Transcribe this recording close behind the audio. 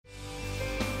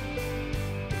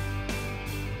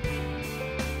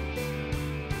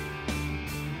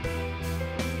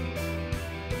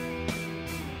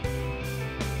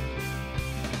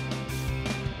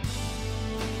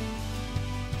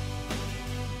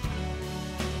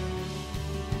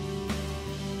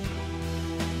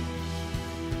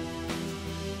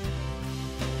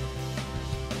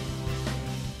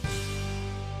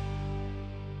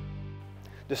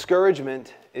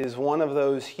Discouragement is one of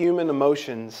those human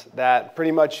emotions that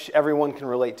pretty much everyone can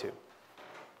relate to.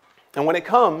 And when it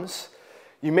comes,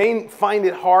 you may find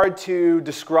it hard to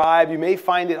describe, you may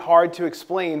find it hard to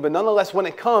explain, but nonetheless, when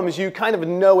it comes, you kind of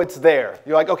know it's there.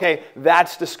 You're like, okay,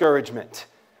 that's discouragement.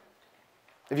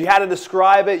 If you had to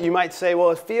describe it, you might say,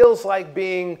 well, it feels like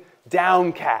being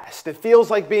downcast. It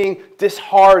feels like being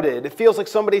disheartened. It feels like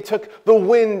somebody took the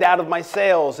wind out of my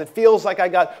sails. It feels like I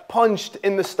got punched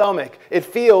in the stomach. It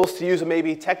feels, to use a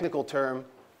maybe technical term,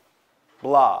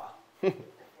 blah.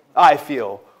 I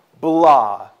feel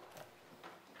blah.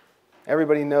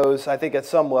 Everybody knows, I think at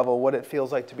some level, what it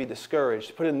feels like to be discouraged.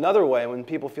 To put it another way, when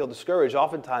people feel discouraged,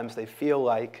 oftentimes they feel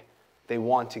like they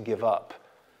want to give up.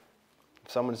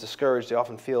 If someone's discouraged, they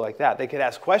often feel like that. They could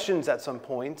ask questions at some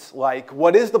points like,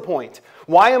 what is the point?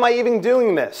 Why am I even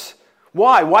doing this?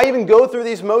 Why? Why even go through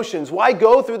these motions? Why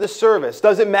go through the service?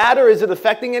 Does it matter? Is it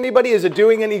affecting anybody? Is it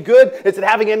doing any good? Is it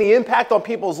having any impact on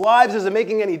people's lives? Is it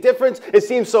making any difference? It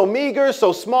seems so meager,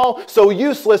 so small, so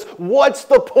useless. What's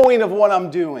the point of what I'm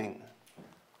doing?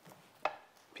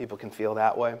 People can feel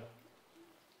that way.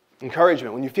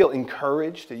 Encouragement. When you feel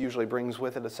encouraged, it usually brings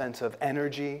with it a sense of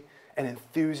energy and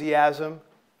enthusiasm,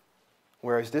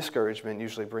 whereas discouragement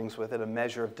usually brings with it a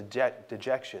measure of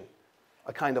dejection,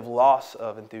 a kind of loss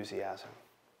of enthusiasm.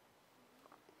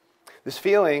 This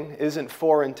feeling isn't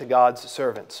foreign to God's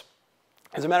servants.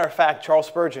 As a matter of fact, Charles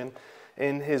Spurgeon,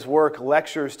 in his work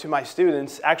Lectures to My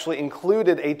Students, actually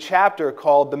included a chapter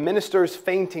called The Minister's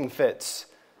Fainting Fits,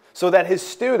 so that his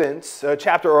students, a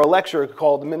chapter or a lecture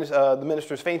called The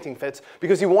Minister's Fainting Fits,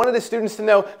 because he wanted his students to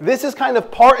know this is kind of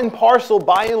part and parcel,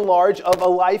 by and large, of a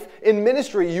life in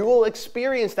ministry. You will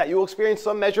experience that. You will experience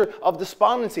some measure of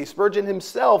despondency. Spurgeon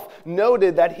himself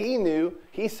noted that he knew,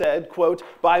 he said, quote,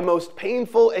 by most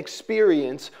painful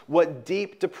experience what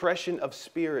deep depression of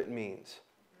spirit means.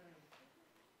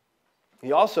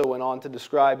 He also went on to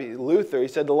describe Luther. He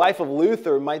said the life of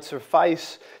Luther might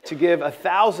suffice to give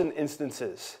 1,000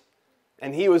 instances,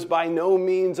 and he was by no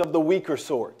means of the weaker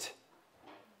sort.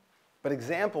 But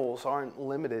examples aren't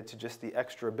limited to just the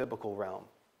extra-biblical realm.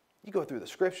 You go through the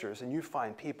Scriptures and you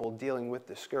find people dealing with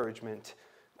discouragement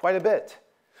quite a bit.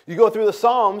 You go through the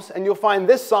Psalms and you'll find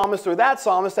this psalmist or that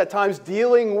psalmist at times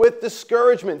dealing with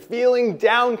discouragement, feeling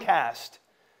downcast.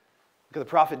 Look at the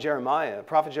prophet Jeremiah.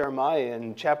 Prophet Jeremiah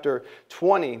in chapter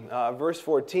 20, verse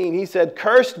 14, he said,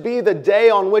 "Cursed be the day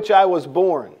on which I was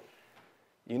born."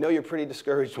 You know you're pretty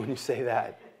discouraged when you say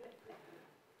that.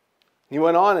 He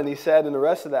went on and he said in the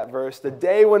rest of that verse, "The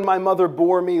day when my mother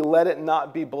bore me, let it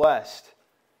not be blessed."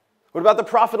 What about the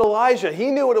prophet Elijah?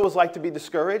 He knew what it was like to be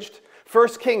discouraged.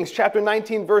 1 Kings chapter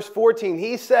 19, verse 14,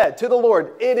 he said to the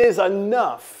Lord, "It is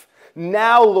enough.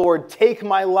 Now, Lord, take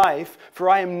my life, for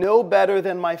I am no better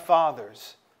than my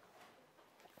fathers."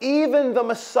 Even the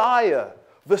Messiah,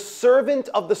 the servant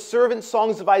of the servant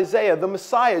songs of Isaiah, the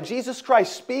Messiah, Jesus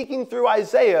Christ, speaking through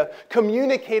Isaiah,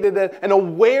 communicated an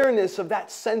awareness of that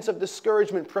sense of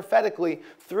discouragement prophetically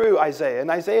through Isaiah. In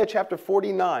Isaiah chapter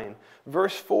 49,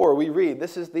 verse 4, we read,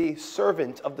 this is the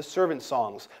servant of the servant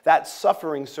songs, that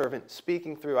suffering servant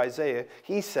speaking through Isaiah.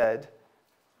 He said,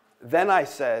 "Then I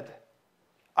said,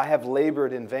 I have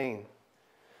labored in vain.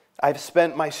 I have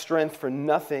spent my strength for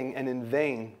nothing and in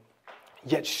vain.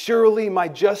 Yet surely my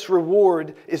just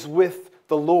reward is with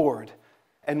the Lord,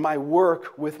 and my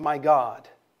work with my God."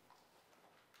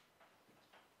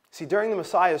 See, during the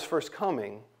Messiah's first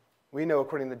coming, we know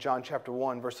according to John chapter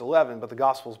 1, verse 11, but the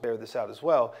Gospels bear this out as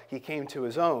well, he came to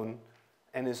his own,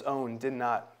 and his own did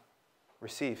not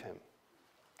receive him.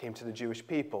 He came to the Jewish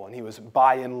people, and he was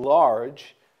by and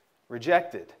large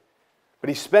rejected. But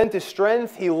he spent his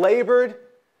strength, he labored,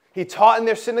 he taught in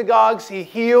their synagogues, he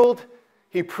healed,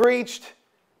 he preached,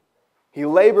 he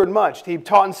labored much. He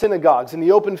taught in synagogues, in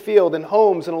the open field, in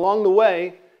homes, and along the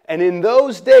way. And in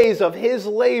those days of his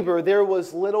labor, there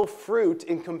was little fruit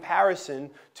in comparison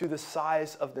to the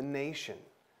size of the nation.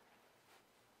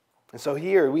 And so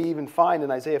here we even find in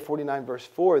Isaiah 49 verse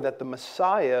 4 that the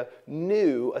Messiah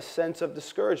knew a sense of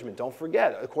discouragement. Don't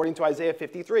forget, according to Isaiah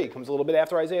 53, it comes a little bit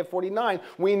after Isaiah 49,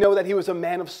 we know that he was a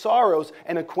man of sorrows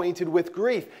and acquainted with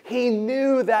grief. He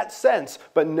knew that sense.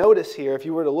 But notice here, if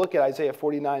you were to look at Isaiah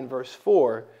 49 verse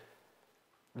 4,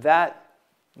 that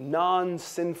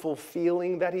non-sinful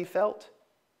feeling that he felt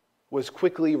was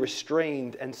quickly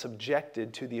restrained and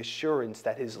subjected to the assurance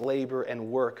that his labor and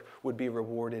work would be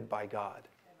rewarded by God.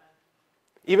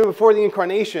 Even before the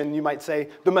incarnation, you might say,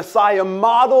 the Messiah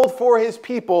modeled for his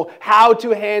people how to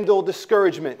handle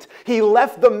discouragement. He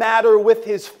left the matter with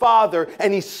his Father,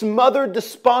 and he smothered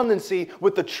despondency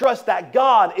with the trust that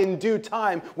God, in due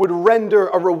time, would render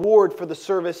a reward for the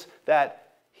service that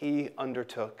he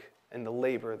undertook and the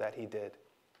labor that he did.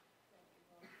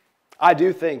 I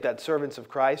do think that servants of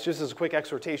Christ, just as a quick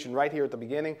exhortation right here at the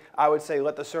beginning, I would say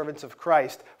let the servants of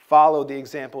Christ follow the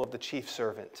example of the chief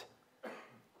servant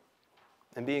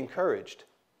and be encouraged,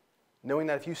 knowing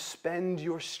that if you spend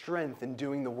your strength in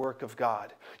doing the work of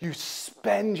God, you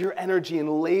spend your energy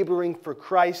in laboring for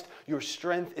Christ, your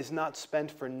strength is not spent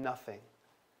for nothing.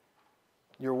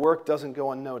 Your work doesn't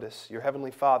go unnoticed. Your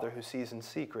heavenly Father who sees in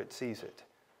secret sees it,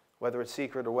 whether it's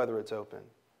secret or whether it's open.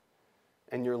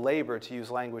 And your labor, to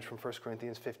use language from 1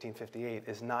 Corinthians 15:58,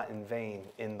 is not in vain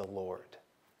in the Lord.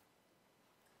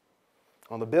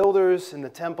 Well, the builders in the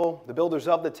temple, the builders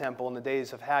of the temple in the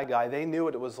days of Haggai, they knew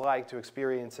what it was like to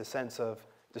experience a sense of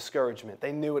discouragement.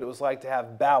 They knew what it was like to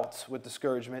have bouts with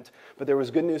discouragement, but there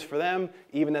was good news for them,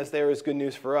 even as there is good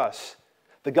news for us.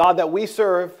 The God that we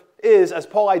serve is, as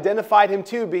Paul identified him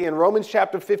to be in Romans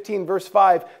chapter 15, verse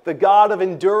 5, the God of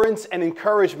endurance and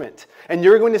encouragement. And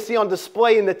you're going to see on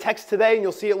display in the text today, and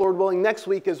you'll see it, Lord willing, next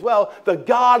week as well, the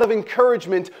God of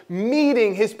encouragement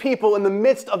meeting his people in the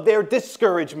midst of their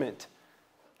discouragement.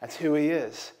 That's who he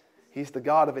is. He's the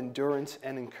God of endurance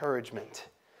and encouragement.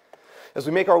 As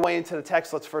we make our way into the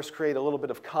text, let's first create a little bit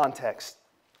of context.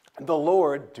 The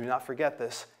Lord, do not forget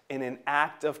this, in an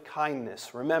act of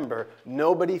kindness. Remember,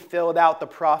 nobody filled out the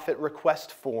prophet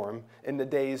request form in the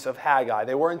days of Haggai.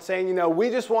 They weren't saying, we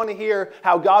just want to hear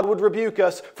how God would rebuke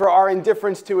us for our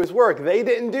indifference to his work. They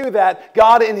didn't do that.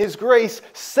 God, in his grace,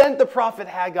 sent the prophet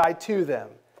Haggai to them,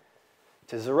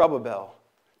 to Zerubbabel,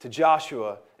 to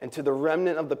Joshua, and to the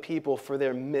remnant of the people for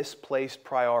their misplaced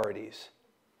priorities.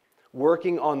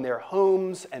 Working on their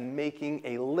homes and making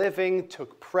a living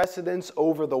took precedence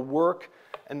over the work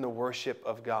and the worship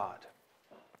of God.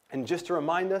 And just to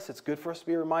remind us, it's good for us to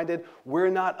be reminded, we're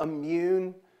not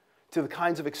immune to the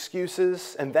kinds of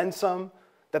excuses and then some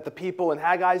that the people in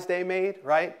Haggai's day made,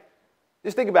 right?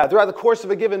 Just think about it. Throughout the course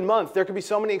of a given month, there could be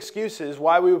so many excuses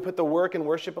why we would put the work and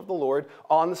worship of the Lord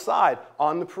on the side,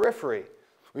 on the periphery.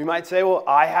 We might say, well,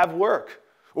 I have work,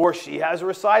 or she has a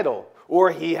recital,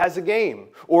 or he has a game,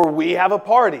 or we have a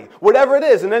party, whatever it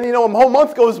is. And then, a whole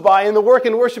month goes by and the work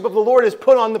and worship of the Lord is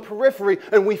put on the periphery,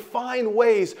 and we find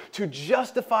ways to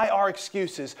justify our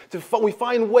excuses. We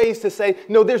find ways to say,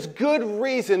 no, there's good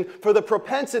reason for the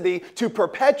propensity to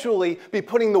perpetually be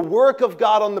putting the work of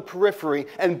God on the periphery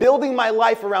and building my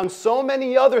life around so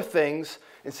many other things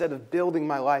instead of building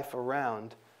my life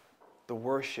around the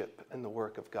worship and the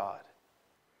work of God.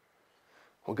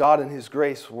 Well, God in his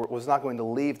grace was not going to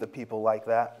leave the people like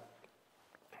that.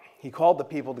 He called the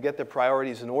people to get their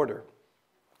priorities in order.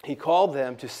 He called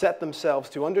them to set themselves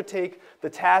to undertake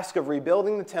the task of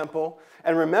rebuilding the temple.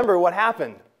 And remember what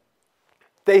happened.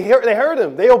 They heard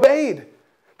him. They obeyed.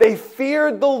 They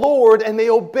feared the Lord and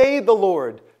they obeyed the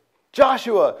Lord.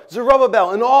 Joshua,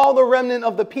 Zerubbabel, and all the remnant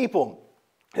of the people.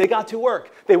 They got to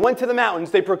work. They went to the mountains.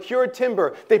 They procured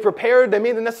timber. They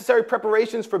made the necessary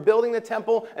preparations for building the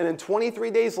temple. And then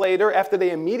 23 days later, after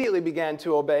they immediately began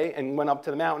to obey and went up to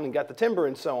the mountain and got the timber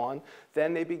and so on,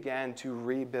 then they began to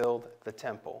rebuild the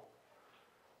temple.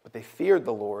 But they feared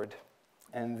the Lord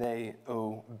and they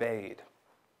obeyed.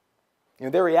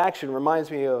 Their reaction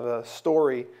reminds me of a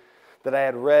story that I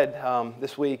had read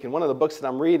this week. In one of the books that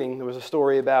I'm reading, there was a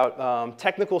story about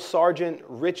Technical Sergeant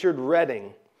Richard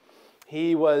Redding.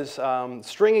 He was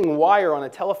stringing wire on a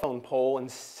telephone pole in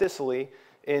Sicily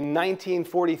in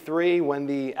 1943 when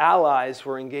the Allies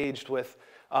were engaged with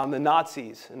the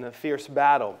Nazis in a fierce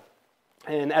battle.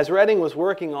 And as Redding was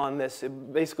working on this,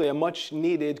 basically a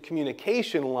much-needed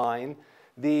communication line,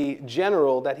 the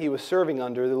general that he was serving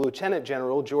under, the Lieutenant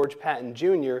General, George Patton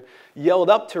Jr., yelled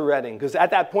up to Redding, because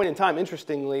at that point in time,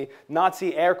 interestingly,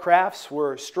 Nazi aircrafts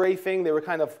were strafing, they were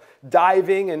kind of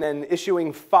diving and then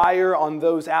issuing fire on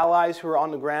those allies who were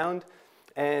on the ground.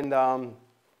 And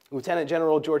Lieutenant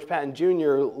General George Patton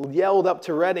Jr. yelled up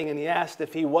to Redding and he asked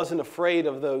if he wasn't afraid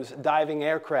of those diving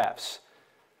aircrafts.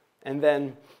 And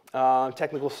then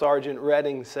Technical Sergeant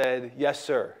Redding said, "Yes,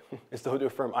 sir," as though to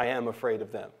affirm, "I am afraid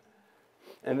of them."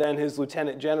 And then his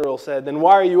lieutenant general said, "Then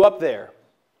why are you up there?"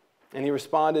 And he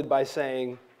responded by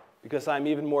saying, "Because I'm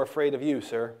even more afraid of you,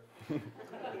 sir."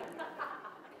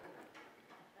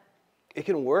 It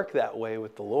can work that way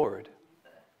with the Lord.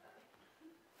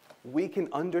 We can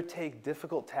undertake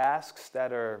difficult tasks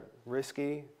that are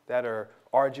risky, that are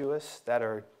arduous, that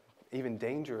are even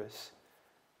dangerous,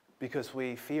 because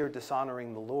we fear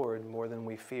dishonoring the Lord more than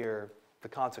we fear the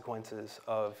consequences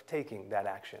of taking that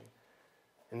action.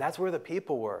 And that's where the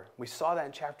people were. We saw that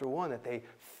in chapter 1, that they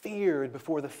feared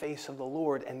before the face of the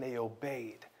Lord and they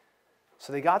obeyed.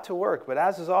 So they got to work, but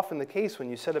as is often the case when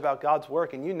you set about God's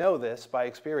work, and you know this by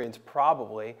experience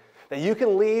probably, that you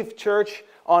can leave church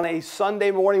on a Sunday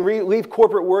morning, leave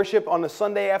corporate worship on a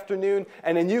Sunday afternoon,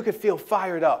 and then you could feel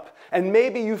fired up. And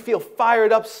maybe you feel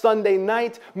fired up Sunday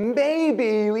night. Maybe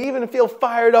you even feel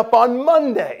fired up on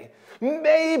Monday.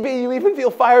 Maybe you even feel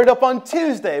fired up on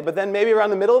Tuesday. But then maybe around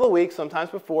the middle of the week,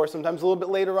 sometimes before, sometimes a little bit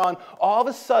later on, all of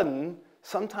a sudden,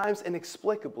 sometimes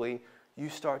inexplicably, you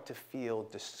start to feel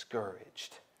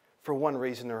discouraged for one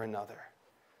reason or another.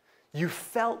 You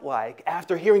felt like,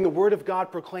 after hearing the Word of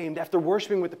God proclaimed, after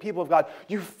worshiping with the people of God,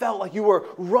 you felt like you were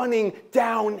running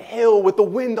downhill with the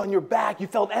wind on your back. You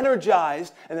felt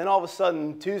energized, and then all of a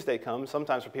sudden, Tuesday comes,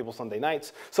 sometimes for people Sunday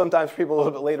nights, sometimes for people a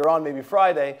little bit later on, maybe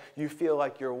Friday, you feel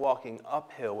like you're walking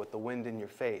uphill with the wind in your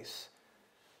face,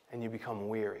 and you become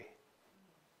weary.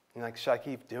 You're like, should I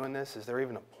keep doing this? Is there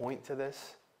even a point to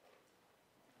this?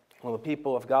 Well, the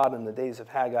people of God in the days of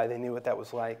Haggai, they knew what that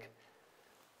was like.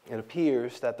 It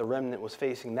appears that the remnant was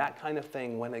facing that kind of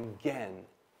thing when again,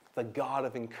 the God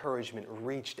of encouragement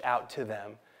reached out to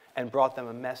them and brought them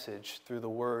a message through the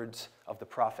words of the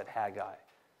prophet Haggai.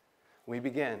 We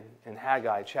begin in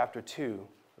Haggai chapter 2,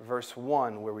 verse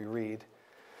 1, where we read,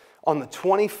 "On the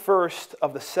 21st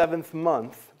of the 7th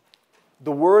month,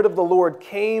 the word of the Lord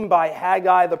came by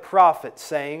Haggai the prophet,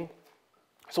 saying,"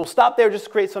 so we'll stop there just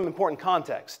to create some important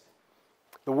context.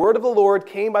 The word of the Lord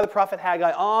came by the prophet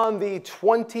Haggai on the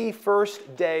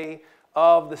 21st day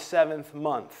of the 7th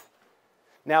month.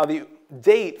 Now, the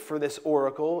date for this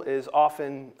oracle is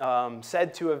often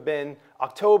said to have been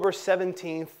October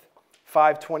 17th,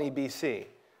 520 BC.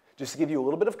 Just to give you a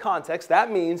little bit of context, that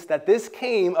means that this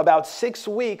came about 6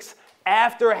 weeks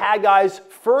after Haggai's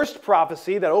first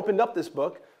prophecy that opened up this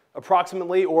book,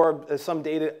 approximately, or some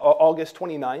date, August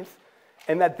 29th,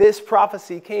 and that this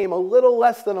prophecy came a little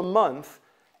less than a month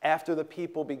after the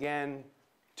people began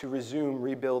to resume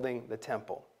rebuilding the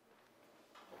temple.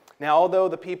 Now, although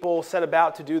the people set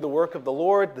about to do the work of the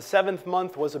Lord, the 7th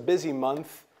month was a busy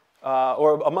month,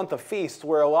 or a month of feasts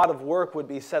where a lot of work would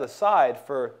be set aside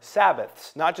for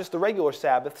Sabbaths. Not just the regular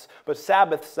Sabbaths, but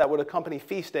Sabbaths that would accompany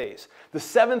feast days. The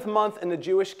 7th month in the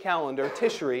Jewish calendar,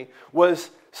 Tishri,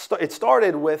 it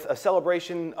started with a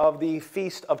celebration of the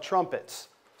Feast of Trumpets.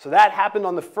 So that happened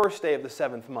on the first day of the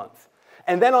 7th month.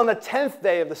 And then on the 10th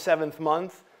day of the 7th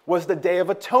month was the Day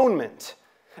of Atonement.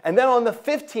 And then on the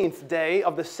 15th day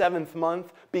of the 7th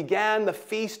month began the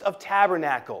Feast of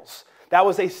Tabernacles. That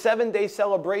was a 7-day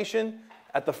celebration.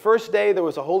 At the first day there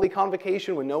was a holy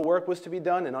convocation when no work was to be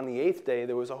done. And on the 8th day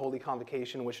there was a holy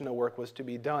convocation in which no work was to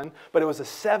be done. But it was a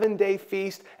 7-day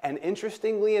feast. And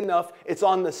interestingly enough, it's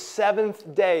on the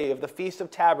 7th day of the Feast of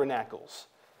Tabernacles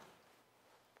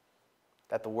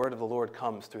that the word of the Lord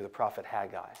comes through the prophet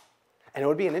Haggai. And it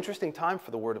would be an interesting time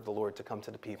for the word of the Lord to come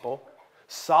to the people.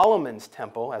 Solomon's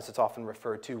temple, as it's often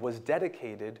referred to, was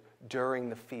dedicated during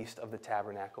the Feast of the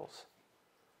Tabernacles.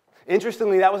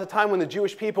 Interestingly, that was a time when the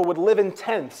Jewish people would live in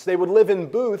tents. They would live in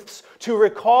booths to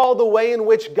recall the way in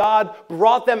which God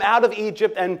brought them out of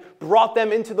Egypt and brought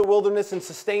them into the wilderness and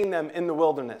sustained them in the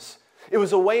wilderness. It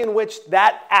was a way in which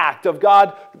that act of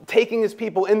God taking his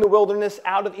people in the wilderness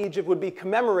out of Egypt would be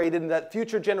commemorated and that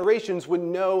future generations would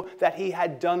know that he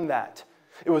had done that.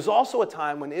 It was also a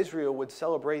time when Israel would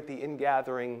celebrate the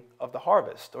ingathering of the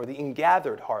harvest, or the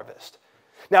ingathered harvest.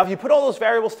 Now, if you put all those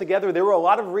variables together, there were a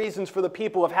lot of reasons for the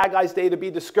people of Haggai's day to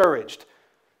be discouraged.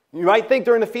 You might think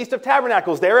during the Feast of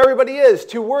Tabernacles, there everybody is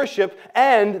to worship,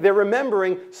 and they're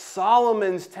remembering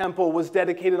Solomon's temple was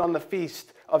dedicated on the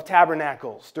Feast of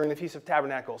Tabernacles, during the Feast of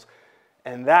Tabernacles.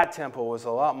 And that temple was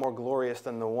a lot more glorious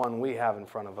than the one we have in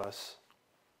front of us.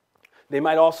 They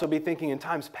might also be thinking in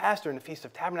times past during the Feast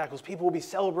of Tabernacles, people will be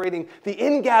celebrating the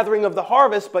ingathering of the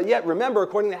harvest, but yet remember,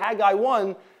 according to Haggai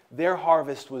 1, their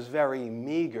harvest was very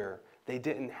meager. They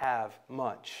didn't have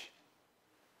much.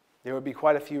 There would be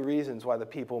quite a few reasons why the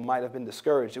people might have been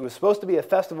discouraged. It was supposed to be a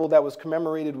festival that was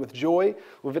commemorated with joy,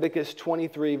 Leviticus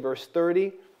 23, verse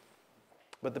 30.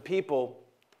 But the people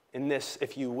in this,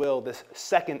 if you will, this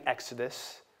second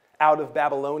Exodus out of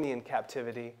Babylonian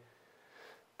captivity,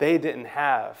 they didn't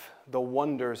have the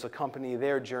wonders accompany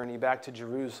their journey back to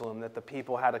Jerusalem that the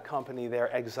people had accompany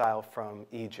their exile from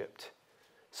Egypt.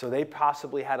 So they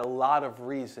possibly had a lot of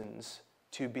reasons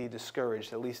to be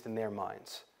discouraged, at least in their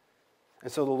minds.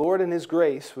 And so the Lord in his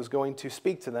grace was going to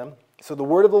speak to them. So the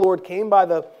word of the Lord came by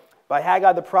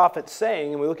Haggai the prophet,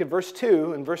 saying, and we look at verse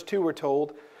 2, in verse 2 we're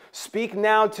told, "Speak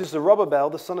now to Zerubbabel,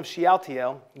 the son of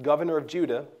Shealtiel, governor of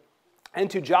Judah,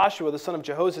 and to Joshua, the son of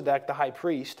Jehozadak, the high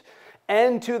priest,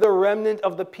 and to the remnant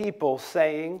of the people,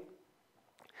 saying,"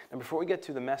 and before we get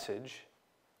to the message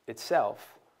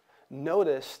itself,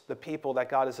 notice the people that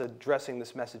God is addressing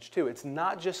this message to. It's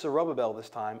not just Zerubbabel this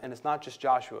time, and it's not just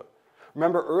Joshua.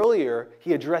 Remember earlier,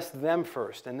 he addressed them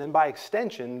first, and then by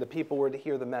extension, the people were to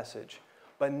hear the message.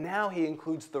 But now he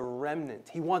includes the remnant.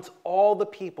 He wants all the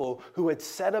people who had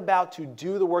set about to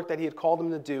do the work that he had called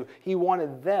them to do. He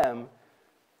wanted them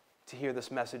to hear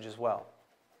this message as well.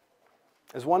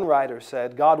 As one writer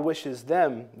said, God wishes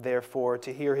them, therefore,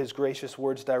 to hear his gracious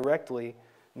words directly,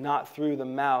 not through the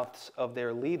mouths of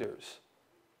their leaders.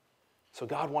 So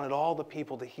God wanted all the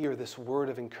people to hear this word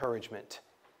of encouragement.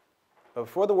 But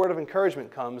before the word of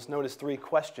encouragement comes, notice 3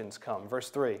 questions come. Verse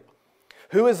 3.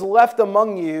 Who is left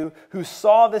among you who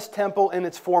saw this temple in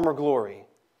its former glory?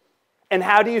 And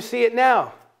how do you see it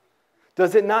now?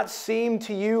 Does it not seem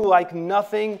to you like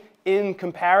nothing in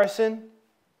comparison?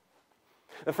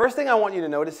 The first thing I want you to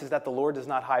notice is that the Lord does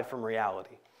not hide from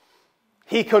reality.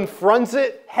 He confronts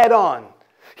it head on.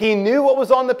 He knew what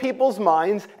was on the people's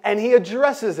minds, and he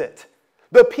addresses it.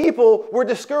 The people were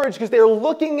discouraged because they're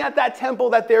looking at that temple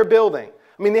that they're building.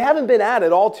 I mean, they haven't been at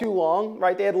it all too long,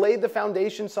 right? They had laid the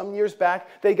foundation some years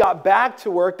back. They got back to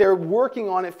work. They're working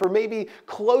on it for maybe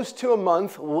close to a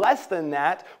month, less than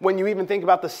that, when you even think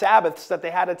about the Sabbaths that they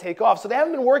had to take off. So they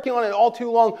haven't been working on it all too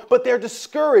long, but they're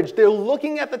discouraged. They're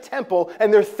looking at the temple,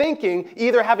 and they're thinking,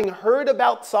 either having heard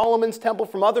about Solomon's temple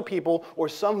from other people, or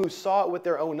some who saw it with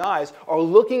their own eyes, are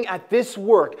looking at this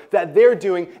work that they're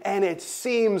doing, and it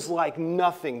seems like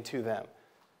nothing to them.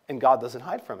 And God doesn't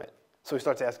hide from it. So he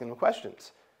starts asking them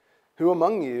questions. Who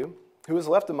is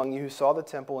left among you who saw the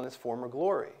temple in its former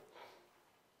glory?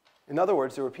 In other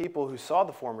words, there were people who saw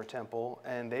the former temple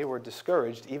and they were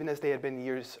discouraged even as they had been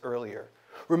years earlier.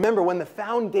 Remember, when the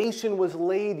foundation was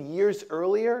laid years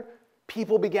earlier,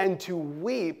 people began to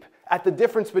weep at the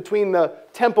difference between the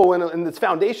temple and its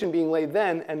foundation being laid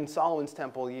then and Solomon's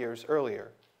temple years earlier.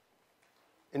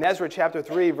 In Ezra chapter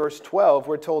 3, verse 12,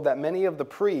 we're told that many of the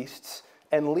priests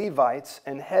and Levites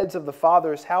and heads of the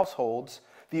fathers' households,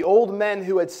 the old men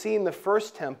who had seen the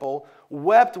first temple,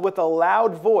 wept with a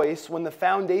loud voice when the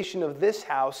foundation of this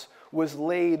house was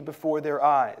laid before their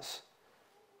eyes.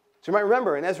 So you might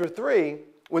remember in Ezra 3,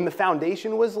 when the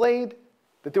foundation was laid,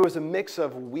 that there was a mix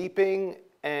of weeping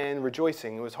and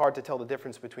rejoicing. It was hard to tell the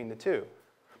difference between the two.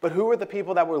 But who were the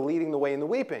people that were leading the way in the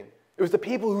weeping? It was the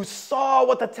people who saw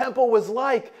what the temple was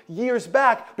like years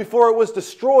back before it was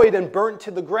destroyed and burnt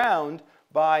to the ground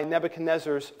by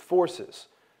Nebuchadnezzar's forces.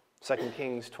 2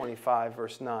 Kings 25,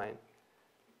 verse 9.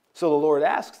 So the Lord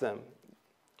asks them,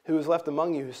 who is left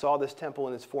among you who saw this temple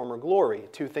in its former glory?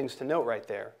 2 things to note right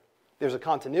there. There's a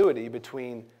continuity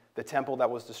between the temple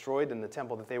that was destroyed and the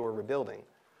temple that they were rebuilding.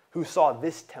 Who saw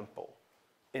this temple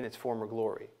in its former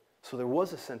glory? So there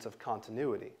was a sense of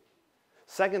continuity.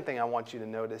 Second thing I want you to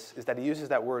notice is that he uses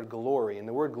that word glory. And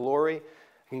the word glory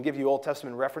can give you Old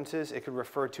Testament references. It could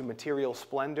refer to material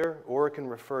splendor, or it can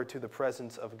refer to the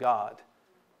presence of God.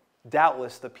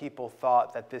 Doubtless, the people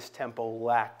thought that this temple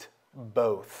lacked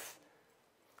both.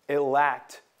 It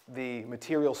lacked the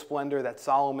material splendor that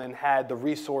Solomon had, the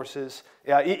resources,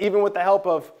 even with the help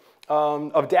of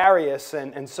Darius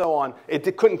and so on.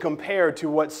 It couldn't compare to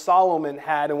what Solomon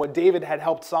had and what David had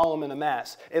helped Solomon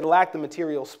amass. It lacked the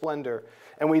material splendor.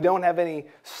 And we don't have any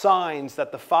signs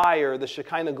that the fire, the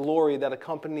Shekinah glory that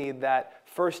accompanied that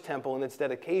first temple and its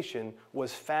dedication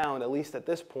was found, at least at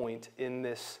this point, in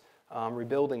this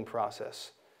rebuilding process.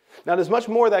 Now, there's much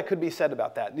more that could be said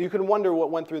about that. You can wonder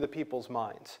what went through the people's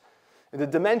minds. The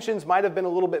dimensions might have been a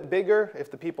little bit bigger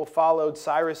if the people followed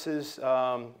Cyrus's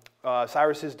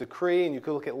decree, and you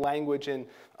could look at language in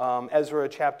Ezra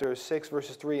chapter 6,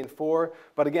 verses 3 and 4.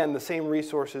 But again, the same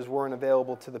resources weren't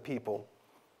available to the people.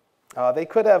 They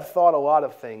could have thought a lot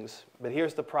of things, but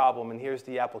here's the problem, and here's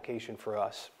the application for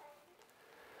us.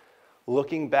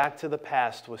 Looking back to the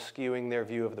past was skewing their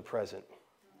view of the present.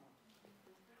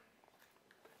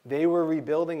 They were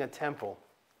rebuilding a temple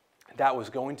that was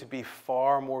going to be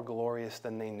far more glorious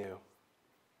than they knew,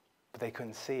 but they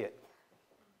couldn't see it.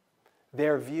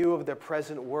 Their view of their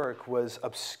present work was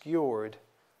obscured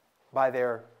by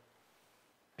their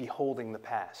beholding the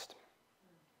past.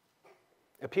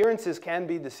 Appearances can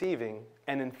be deceiving,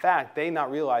 and in fact, they not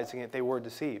realizing it, they were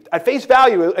deceived. At face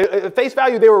value,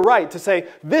 they were right to say,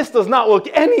 this does not look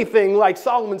anything like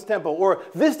Solomon's temple, or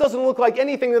this doesn't look like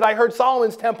anything that I heard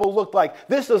Solomon's temple looked like.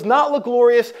 This does not look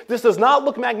glorious, this does not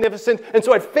look magnificent, and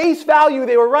so at face value,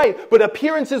 they were right, but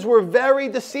appearances were very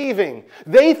deceiving.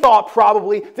 They thought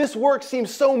probably, this work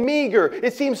seems so meager,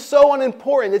 it seems so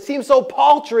unimportant, it seems so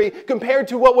paltry compared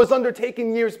to what was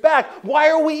undertaken years back.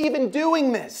 Why are we even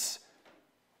doing this?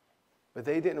 But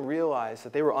they didn't realize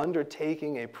that they were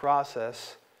undertaking a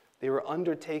process, they were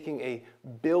undertaking a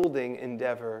building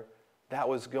endeavor that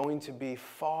was going to be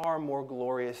far more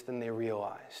glorious than they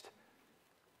realized.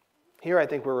 Here I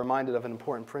think we're reminded of an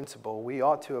important principle. We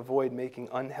ought to avoid making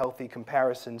unhealthy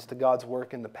comparisons to God's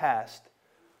work in the past,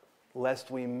 lest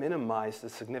we minimize the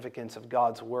significance of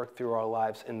God's work through our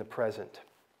lives in the present.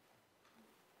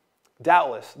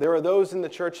 Doubtless, there are those in the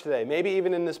church today, maybe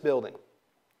even in this building,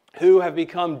 who have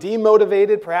become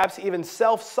demotivated, perhaps even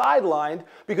self-sidelined,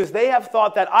 because they have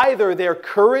thought that either their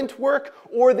current work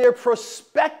or their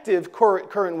prospective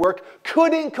current work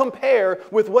couldn't compare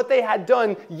with what they had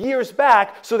done years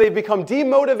back, so they've become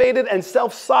demotivated and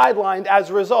self-sidelined as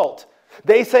a result.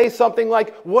 They say something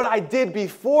like, what I did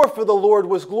before for the Lord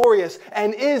was glorious,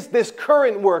 and is this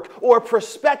current work or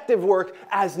prospective work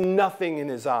as nothing in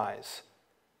his eyes?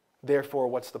 Therefore,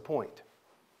 what's the point?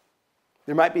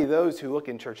 There might be those who look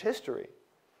in church history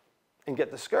and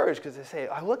get discouraged because they say,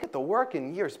 I look at the work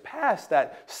in years past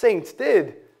that saints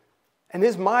did, and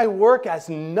is my work as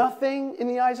nothing in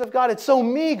the eyes of God? It's so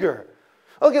meager.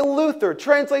 Look at Luther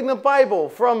translating the Bible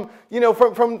from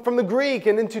the Greek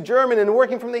and into German, and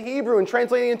working from the Hebrew and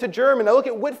translating into German. I look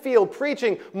at Whitefield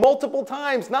preaching multiple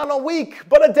times, not a week,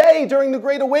 but a day during the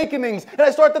Great Awakenings. And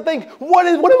I start to think, what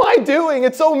am I doing?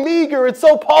 It's so meager, it's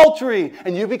so paltry.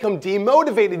 And you become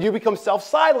demotivated, you become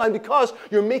self-sidelined because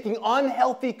you're making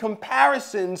unhealthy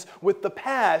comparisons with the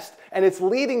past, and it's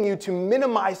leading you to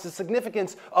minimize the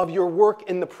significance of your work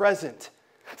in the present.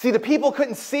 See, the people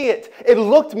couldn't see it. It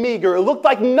looked meager. It looked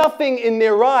like nothing in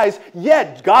their eyes.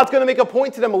 Yet, God's going to make a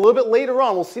point to them a little bit later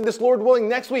on. We'll see this, Lord willing,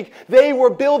 next week. They were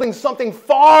building something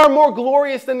far more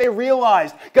glorious than they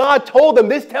realized. God told them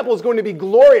this temple is going to be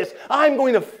glorious. I'm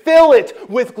going to fill it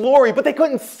with glory. But they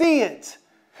couldn't see it.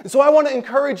 And so I want to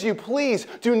encourage you, please,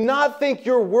 do not think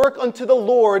your work unto the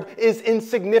Lord is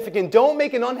insignificant. Don't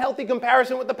make an unhealthy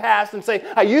comparison with the past and say,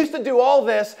 I used to do all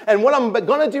this, and what I'm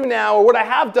going to do now, or what I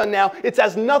have done now, it's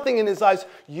as nothing in his eyes.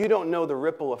 You don't know the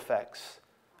ripple effects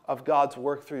of God's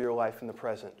work through your life in the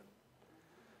present.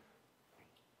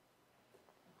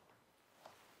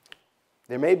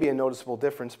 There may be a noticeable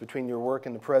difference between your work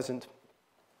in the present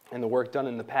and the work done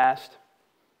in the past,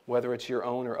 whether it's your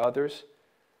own or others.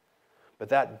 But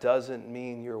that doesn't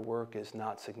mean your work is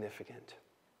not significant.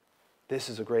 This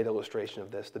is a great illustration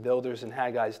of this. The builders in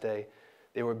Haggai's day,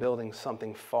 they were building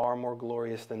something far more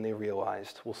glorious than they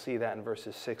realized. We'll see that in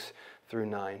verses 6 through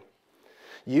 9.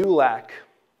 You lack,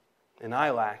 and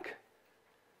I lack,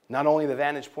 not only the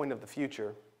vantage point of the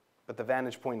future, but the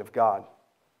vantage point of God.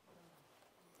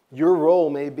 Your role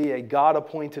may be a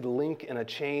God-appointed link in a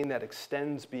chain that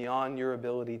extends beyond your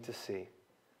ability to see.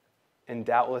 And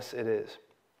doubtless it is.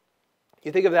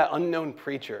 You think of that unknown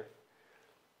preacher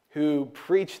who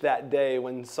preached that day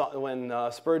when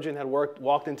Spurgeon had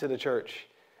walked into the church.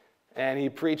 And he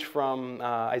preached from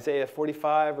Isaiah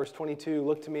 45, verse 22,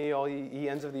 look to me, all ye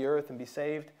ends of the earth, and be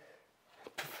saved.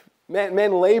 Man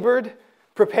labored,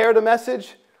 prepared a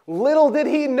message. Little did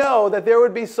he know that there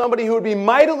would be somebody who would be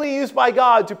mightily used by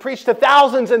God to preach to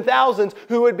thousands and thousands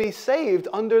who would be saved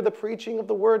under the preaching of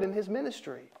the word in his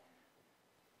ministry.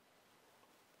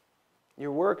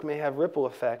 Your work may have ripple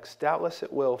effects. Doubtless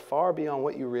it will, far beyond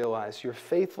what you realize. Your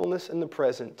faithfulness in the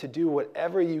present to do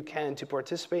whatever you can to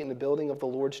participate in the building of the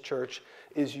Lord's church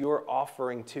is your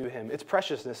offering to him. Its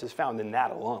preciousness is found in that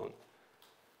alone.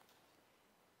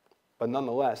 But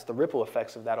nonetheless, the ripple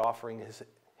effects of that offering is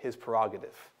his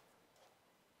prerogative.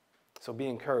 So be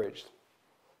encouraged.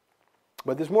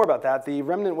 But there's more about that. The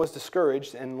remnant was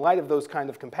discouraged in light of those kind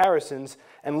of comparisons.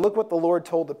 And look what the Lord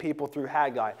told the people through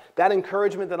Haggai. That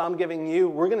encouragement that I'm giving you,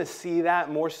 we're going to see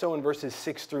that more so in verses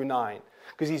 6 through 9.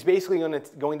 Because he's basically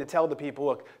going to tell the people,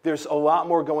 look, there's a lot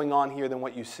more going on here than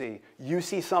what you see. You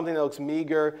see something that looks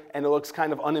meager and it looks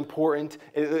kind of unimportant.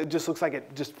 It just looks like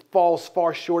it just falls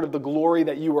far short of the glory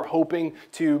that you were hoping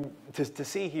to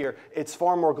see here. It's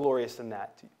far more glorious than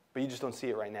that. But you just don't see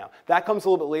it right now. That comes a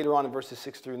little bit later on in verses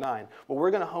 6 through 9. What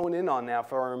we're going to hone in on now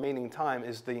for our remaining time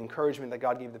is the encouragement that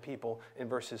God gave the people in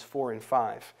verses 4 and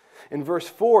 5. In verse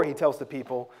 4, he tells the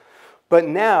people, but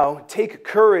now take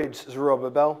courage,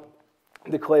 Zerubbabel,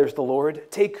 declares the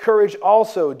Lord. Take courage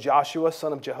also, Joshua,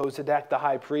 son of Jehozadak, the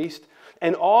high priest.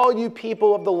 And all you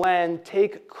people of the land,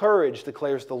 take courage,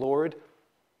 declares the Lord,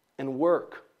 and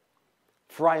work.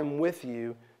 For I am with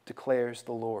you, declares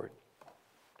the Lord.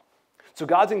 So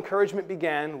God's encouragement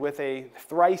began with a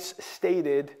thrice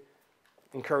stated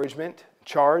encouragement,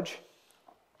 charge,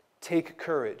 take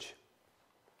courage.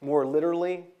 More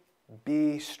literally,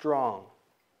 be strong.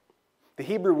 The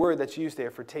Hebrew word that's used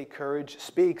there for take courage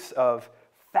speaks of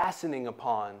fastening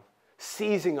upon,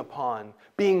 seizing upon,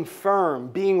 being firm,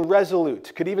 being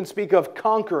resolute. Could even speak of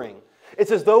conquering.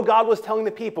 It's as though God was telling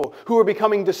the people who were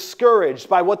becoming discouraged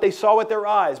by what they saw with their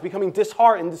eyes, becoming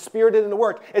disheartened, dispirited in the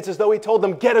work. It's as though he told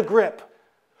them, get a grip.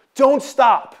 Don't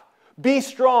stop. Be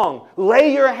strong.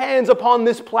 Lay your hands upon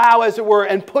this plow, as it were,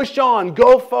 and push on.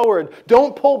 Go forward.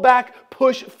 Don't pull back.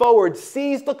 Push forward.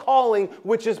 Seize the calling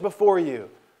which is before you.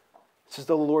 It's as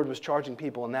though the Lord was charging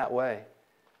people in that way.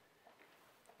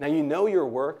 Now, you know your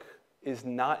work is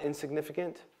not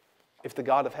insignificant if the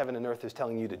God of heaven and earth is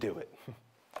telling you to do it.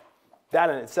 That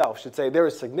in itself should say there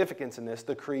is significance in this.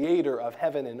 The creator of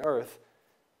heaven and earth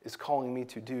is calling me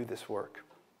to do this work.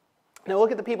 Now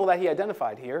look at the people that he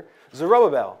identified here.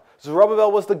 Zerubbabel.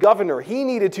 Zerubbabel was the governor. He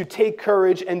needed to take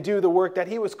courage and do the work that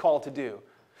he was called to do.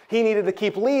 He needed to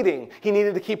keep leading. He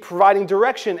needed to keep providing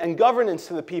direction and governance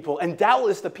to the people. And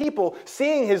doubtless the people,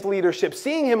 seeing his leadership,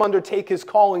 seeing him undertake his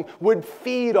calling, would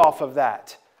feed off of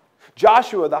that.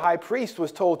 Joshua, the high priest,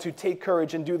 was told to take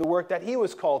courage and do the work that he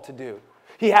was called to do.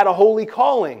 He had a holy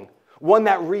calling, one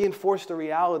that reinforced the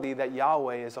reality that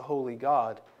Yahweh is a holy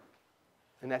God,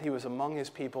 and that he was among his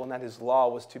people and that his law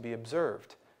was to be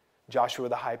observed. Joshua,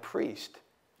 the high priest,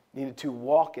 needed to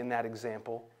walk in that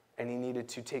example, and he needed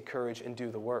to take courage and do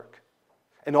the work.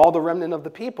 And all the remnant of the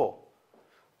people,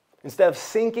 instead of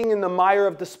sinking in the mire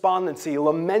of despondency,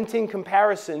 lamenting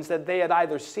comparisons that they had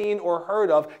either seen or heard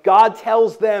of, God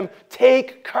tells them,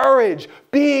 take courage,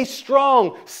 be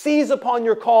strong, seize upon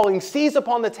your calling, seize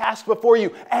upon the task before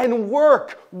you, and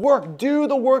work, do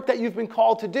the work that you've been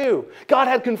called to do. God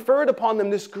had conferred upon them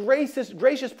this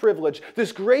gracious privilege,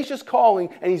 this gracious calling,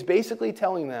 and he's basically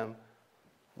telling them,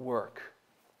 work.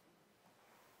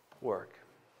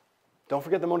 Don't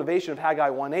forget the motivation of Haggai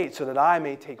 1:8, so that I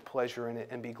may take pleasure in it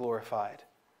and be glorified.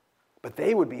 But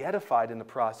they would be edified in the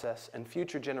process, and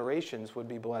future generations would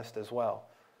be blessed as well.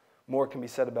 More can be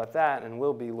said about that, and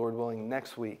will be, Lord willing,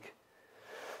 next week.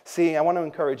 See, I want to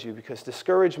encourage you, because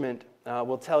discouragement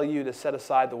will tell you to set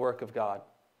aside the work of God.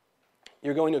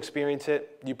 You're going to experience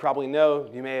it. You probably know.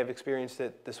 You may have experienced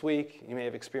it this week. You may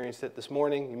have experienced it this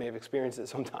morning. You may have experienced it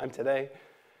sometime today.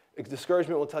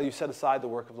 Discouragement will tell you, set aside the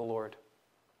work of the Lord.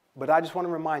 But I just want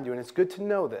to remind you, and it's good to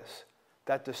know this,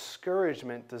 that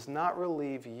discouragement does not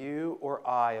relieve you or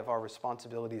I of our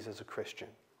responsibilities as a Christian.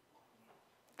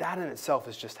 That in itself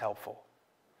is just helpful.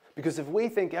 Because if we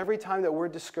think every time that we're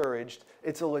discouraged,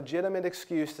 it's a legitimate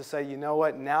excuse to say, you know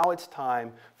what, now it's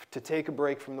time to take a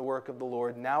break from the work of the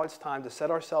Lord. Now it's time to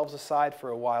set ourselves aside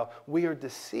for a while. We are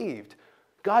deceived.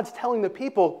 God's telling the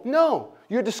people, no,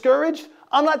 you're discouraged?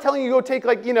 I'm not telling you to go take a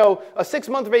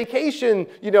 6-month vacation,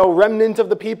 remnant of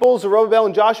the people, Zerubbabel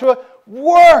and Joshua.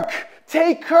 Work!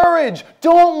 Take courage!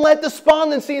 Don't let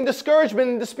despondency and discouragement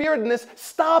and dispiritedness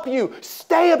stop you.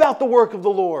 Stay about the work of the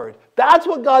Lord. That's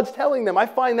what God's telling them. I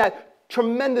find that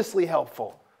tremendously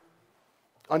helpful.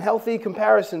 Unhealthy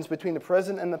comparisons between the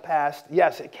present and the past,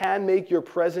 yes, it can make your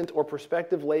present or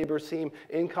prospective labor seem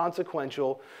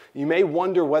inconsequential. You may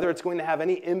wonder whether it's going to have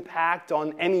any impact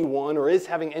on anyone or is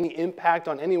having any impact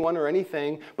on anyone or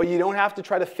anything, but you don't have to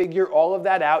try to figure all of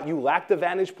that out. You lack the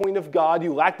vantage point of God.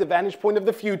 You lack the vantage point of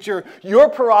the future. Your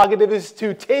prerogative is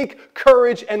to take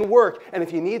courage and work. And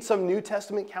if you need some New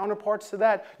Testament counterparts to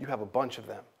that, you have a bunch of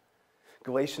them.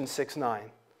 Galatians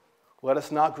 6:9, let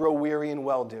us not grow weary in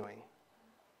well-doing.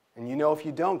 And if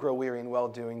you don't grow weary in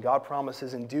well-doing, God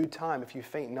promises in due time, if you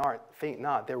faint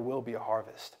not, there will be a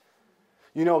harvest.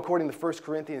 According to 1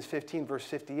 Corinthians 15, verse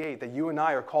 58, that you and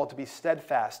I are called to be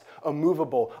steadfast,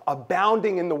 immovable,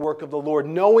 abounding in the work of the Lord,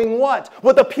 knowing what?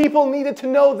 What the people needed to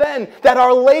know then, that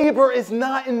our labor is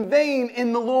not in vain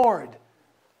in the Lord.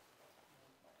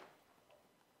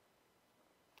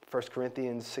 1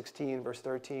 Corinthians 16, verse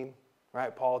 13,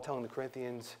 right? Paul telling the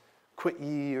Corinthians, quit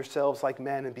ye yourselves like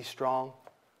men and be strong.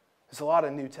 There's a lot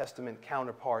of New Testament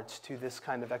counterparts to this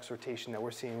kind of exhortation that we're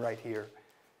seeing right here.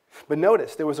 But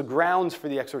notice, there was a grounds for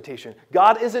the exhortation.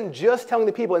 God isn't just telling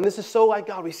the people, and this is so like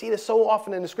God, we see this so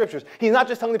often in the Scriptures. He's not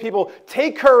just telling the people,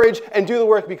 take courage and do the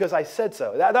work because I said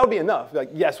so. That would be enough. Like,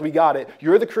 yes, we got it.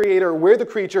 You're the creator. We're the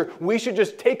creature. We should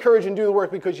just take courage and do the work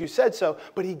because you said so.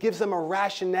 But he gives them a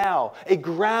rationale, a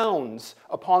grounds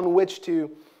upon which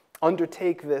to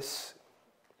undertake this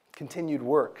continued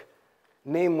work.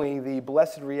 Namely, the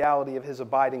blessed reality of his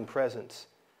abiding presence.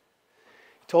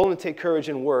 He told him to take courage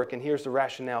and work, and here's the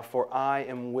rationale, for I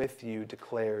am with you,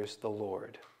 declares the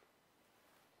Lord.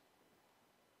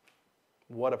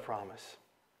 What a promise.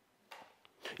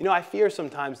 I fear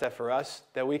sometimes that for us,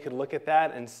 that we could look at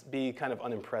that and be kind of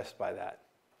unimpressed by that.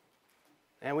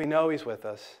 And we know he's with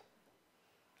us.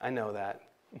 I know that.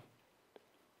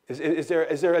 Is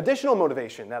there additional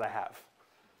motivation that I have?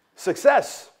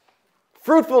 Success.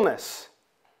 Fruitfulness.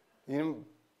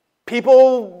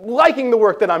 People liking the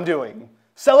work that I'm doing?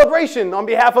 Celebration on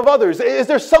behalf of others? Is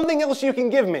there something else you can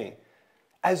give me?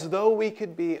 As though we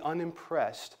could be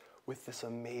unimpressed with this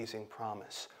amazing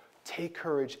promise. Take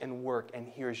courage and work, and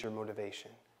here's your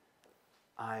motivation.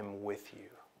 I'm with you.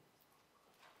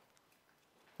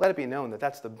 Let it be known that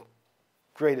that's the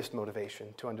greatest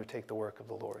motivation to undertake the work of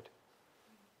the Lord.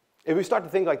 If we start to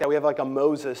think like that, we have like a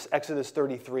Moses, Exodus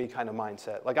 33 kind of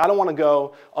mindset. Like, I don't want to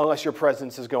go unless your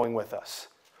presence is going with us.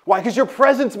 Why? Because your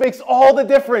presence makes all the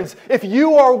difference. If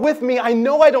you are with me, I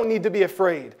know I don't need to be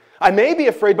afraid. I may be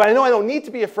afraid, but I know I don't need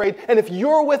to be afraid. And if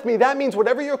you're with me, that means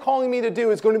whatever you're calling me to do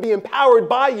is going to be empowered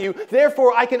by you.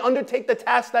 Therefore, I can undertake the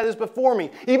task that is before me.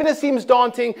 Even if it seems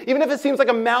daunting, even if it seems like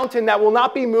a mountain that will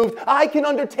not be moved, I can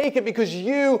undertake it because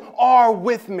you are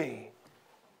with me.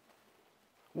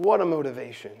 What a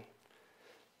motivation.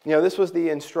 You know, this was the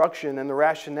instruction and the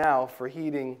rationale for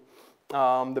heeding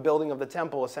the building of the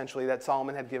temple, essentially, that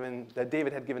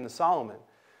David had given to Solomon.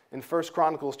 In 1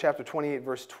 Chronicles chapter 28,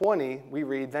 verse 20, we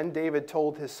read, "Then David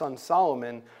told his son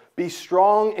Solomon, 'Be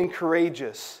strong and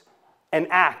courageous, and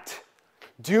act.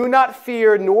 Do not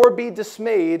fear nor be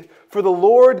dismayed, for the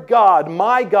Lord God,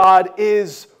 my God,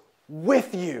 is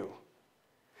with you.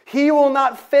 He will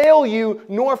not fail you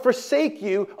nor forsake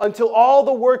you until all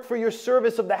the work for your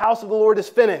service of the house of the Lord is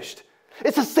finished.'"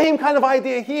 It's the same kind of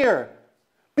idea here.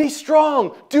 Be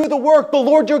strong, do the work. The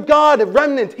Lord your God, a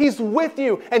remnant, He's with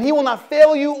you, and He will not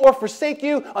fail you or forsake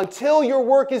you until your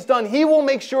work is done. He will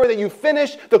make sure that you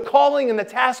finish the calling and the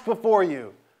task before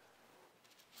you.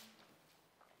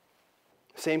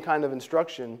 Same kind of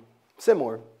instruction,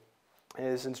 similar,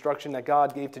 is instruction that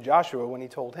God gave to Joshua when He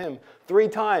told him 3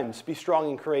 times, "Be strong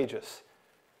and courageous."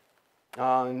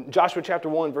 In Joshua chapter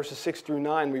 1, verses 6 through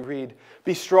 9, we read,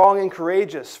 "Be strong and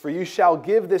courageous, for you shall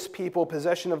give this people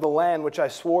possession of the land which I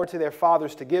swore to their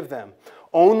fathers to give them.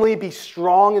 Only be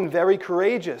strong and very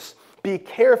courageous. Be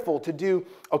careful to do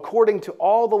according to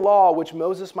all the law which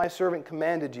Moses my servant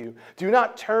commanded you. Do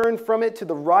not turn from it to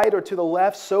the right or to the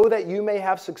left, so that you may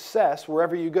have success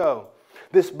wherever you go.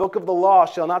 This book of the law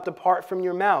shall not depart from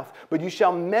your mouth, but you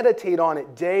shall meditate on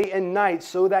it day and night,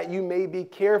 so that you may be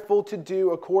careful to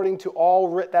do according to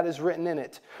all that is written in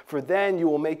it. For then you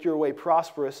will make your way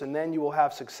prosperous, and then you will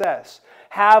have success.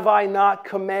 Have I not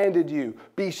commanded you?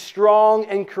 Be strong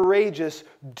and courageous.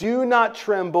 Do not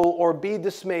tremble or be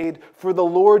dismayed, for the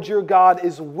Lord your God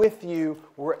is with you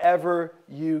wherever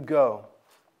you go."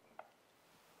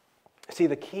 See,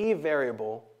 the key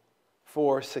variable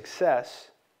for success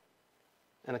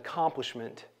and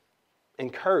accomplishment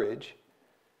and courage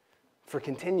for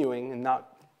continuing and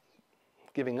not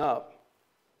giving up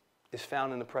is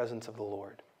found in the presence of the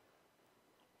Lord.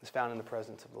 It's found in the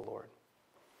presence of the Lord.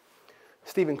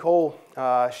 Stephen Cole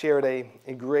shared a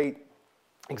great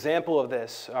example of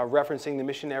this, referencing the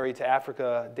missionary to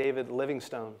Africa, David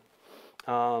Livingstone.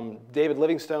 David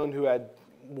Livingstone, who had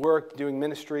worked doing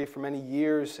ministry for many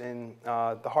years in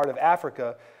the heart of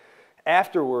Africa,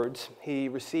 afterwards, he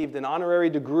received an honorary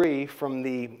degree from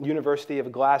the University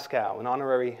of Glasgow, an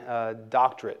honorary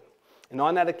doctorate. And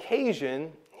on that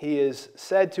occasion, he is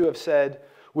said to have said,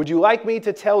 "Would you like me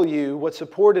to tell you what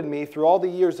supported me through all the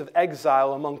years of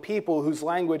exile among people whose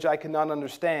language I could not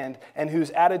understand and whose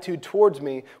attitude towards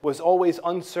me was always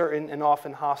uncertain and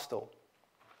often hostile?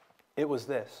 It was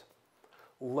this: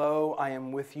 Lo, I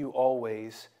am with you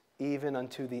always, even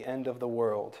unto the end of the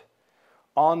world.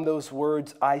 On those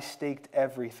words I staked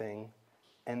everything,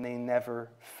 and they never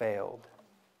failed."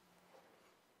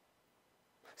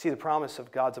 See, the promise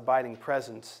of God's abiding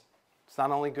presence, it's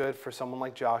not only good for someone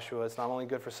like Joshua, it's not only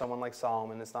good for someone like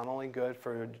Solomon, it's not only good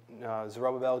for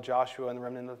Zerubbabel, Joshua, and the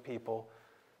remnant of the people.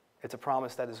 It's a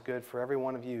promise that is good for every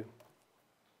one of you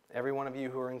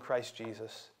who are in Christ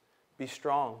Jesus. Be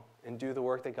strong and do the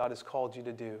work that God has called you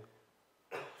to do,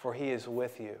 for He is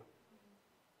with you.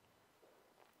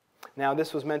 Now,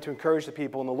 this was meant to encourage the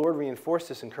people, and the Lord reinforced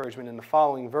this encouragement in the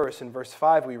following verse. In verse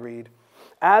 5, we read,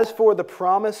 "As for the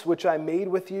promise which I made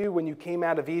with you when you came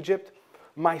out of Egypt,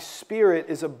 my Spirit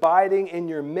is abiding in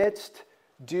your midst.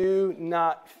 Do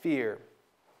not fear."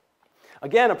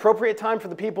 Again, appropriate time for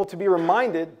the people to be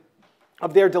reminded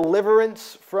of their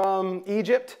deliverance from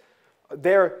Egypt,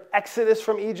 their exodus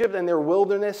from Egypt, and their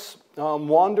wilderness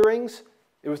wanderings.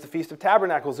 It was the Feast of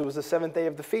Tabernacles. It was the 7th day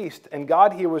of the feast. And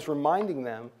God here was reminding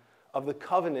them of the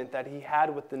covenant that He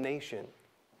had with the nation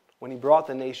when He brought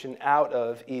the nation out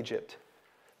of Egypt.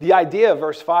 The idea of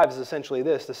verse 5 is essentially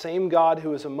this: the same God who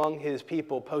was among His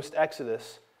people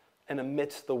post-Exodus and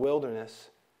amidst the wilderness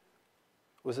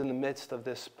was in the midst of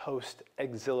this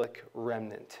post-exilic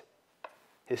remnant.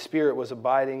 His Spirit was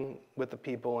abiding with the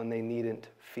people, and they needn't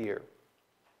fear.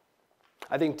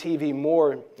 I think T.V.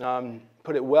 Moore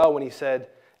put it well when he said,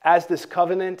 as this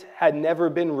covenant had never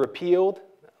been repealed,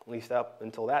 at least up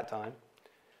until that time,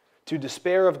 to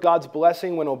despair of God's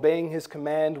blessing when obeying his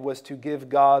command was to give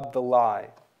God the lie.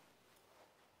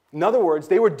 In other words,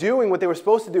 they were doing what they were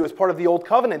supposed to do as part of the old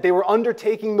covenant. They were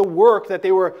undertaking the work that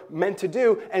they were meant to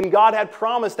do, and God had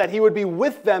promised that he would be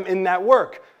with them in that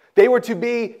work. They were to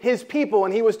be his people,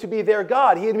 and he was to be their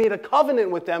God. He had made a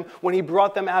covenant with them when he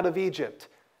brought them out of Egypt.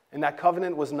 And that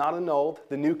covenant was not annulled.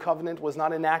 The new covenant was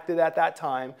not enacted at that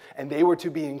time. And they were to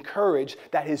be encouraged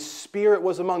that his spirit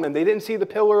was among them. They didn't see the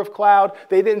pillar of cloud.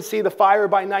 They didn't see the fire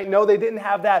by night. No, they didn't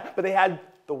have that. But they had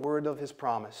the word of his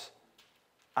promise.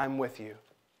 I'm with you.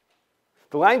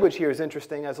 The language here is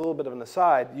interesting. As a little bit of an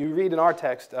aside, you read in our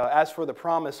text, as for the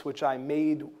promise which I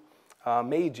made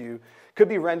you, could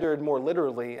be rendered more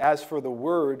literally, as for the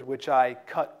word which I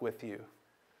cut with you.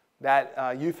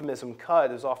 That euphemism,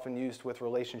 cut, is often used with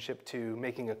relationship to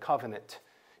making a covenant.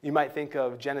 You might think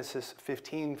of Genesis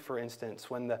 15, for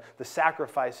instance, when the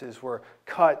sacrifices were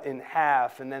cut in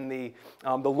half, and then the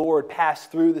Lord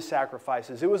passed through the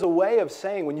sacrifices. It was a way of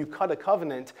saying, when you cut a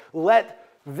covenant, let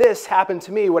this happen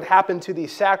to me, what happened to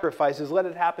these sacrifices, let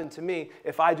it happen to me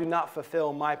if I do not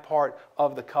fulfill my part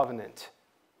of the covenant.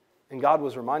 And God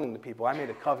was reminding the people, I made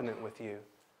a covenant with you.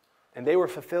 And they were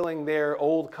fulfilling their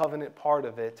old covenant part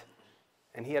of it.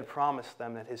 And he had promised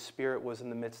them that his spirit was in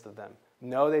the midst of them.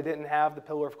 No, they didn't have the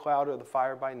pillar of cloud or the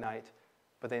fire by night,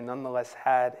 but they nonetheless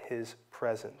had his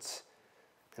presence.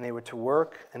 And they were to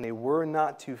work, and they were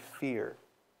not to fear.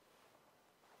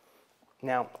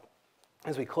 Now,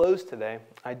 as we close today,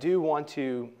 I do want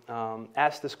to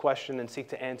ask this question and seek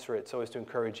to answer it so as to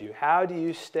encourage you. How do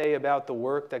you stay about the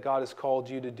work that God has called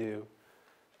you to do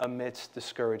amidst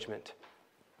discouragement?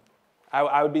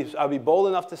 I would be bold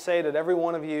enough to say that every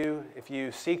one of you, if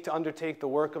you seek to undertake the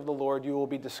work of the Lord, you will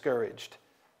be discouraged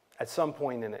at some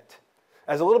point in it.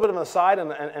 As a little bit of an aside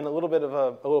and a little bit of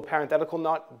a little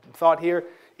parenthetical thought here,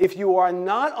 if you are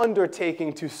not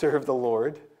undertaking to serve the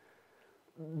Lord,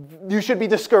 you should be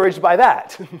discouraged by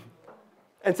that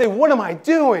and say, what am I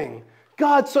doing?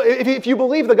 God, so if you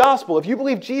believe the gospel, if you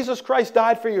believe Jesus Christ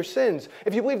died for your sins,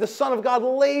 if you believe the Son of God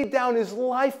laid down his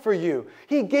life for you,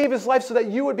 he gave his life so that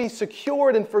you would be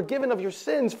secured and forgiven of your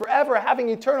sins forever, having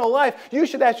eternal life, you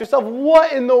should ask yourself,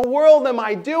 what in the world am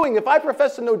I doing? If I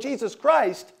profess to know Jesus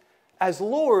Christ as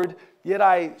Lord, yet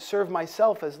I serve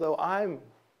myself as though I'm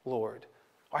Lord.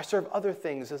 Or I serve other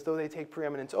things as though they take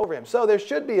preeminence over him. So there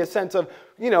should be a sense of,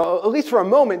 at least for a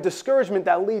moment, discouragement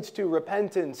that leads to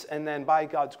repentance and then, by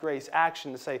God's grace,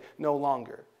 action to say, no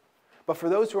longer. But for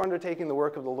those who are undertaking the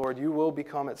work of the Lord, you will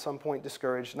become at some point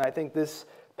discouraged. And I think this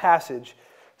passage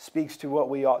speaks to what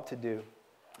we ought to do.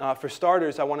 For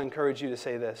starters, I want to encourage you to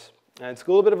say this. And it's a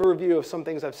little bit of a review of some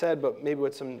things I've said, but maybe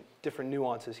with some different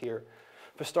nuances here.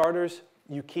 For starters,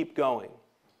 you keep going.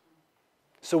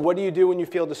 So what do you do when you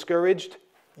feel discouraged?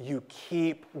 You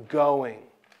keep going.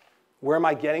 Where am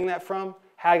I getting that from?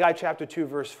 Haggai chapter 2,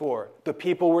 verse 4. The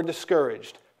people were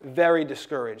discouraged, very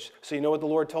discouraged. So you know what the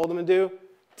Lord told them to do?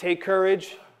 Take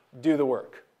courage, do the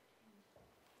work.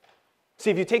 See,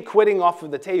 if you take quitting off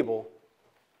of the table,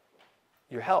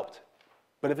 you're helped.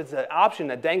 But if it's an option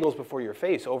that dangles before your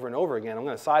face over and over again, I'm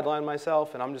going to sideline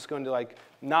myself and I'm just going to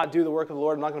not do the work of the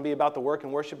Lord. I'm not going to be about the work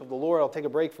and worship of the Lord. I'll take a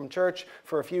break from church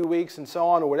for a few weeks and so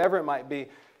on, or whatever it might be.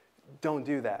 Don't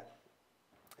do that.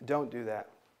 Don't do that.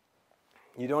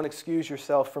 You don't excuse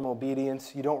yourself from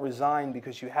obedience. You don't resign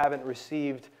because you haven't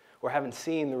received or haven't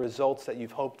seen the results that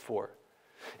you've hoped for.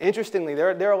 Interestingly, there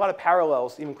are a lot of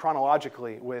parallels, even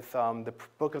chronologically, with the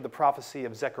book of the prophecy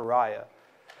of Zechariah.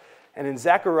 And in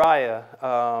Zechariah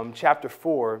chapter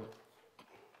 4,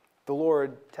 the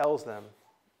Lord tells them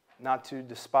not to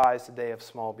despise the day of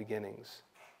small beginnings.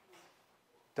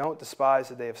 Don't despise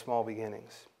the day of small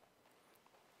beginnings.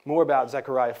 More about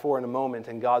Zechariah 4 in a moment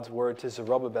and God's word to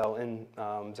Zerubbabel in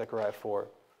Zechariah 4.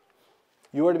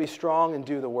 You are to be strong and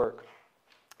do the work.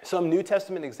 Some New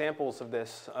Testament examples of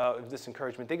this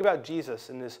encouragement. Think about Jesus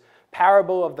in this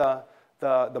parable of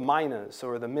the minas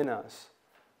or the minas.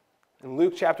 In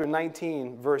Luke chapter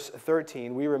 19, verse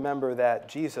 13, we remember that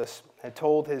Jesus had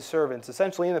told his servants,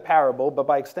 essentially in the parable, but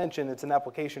by extension it's an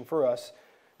application for us,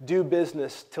 do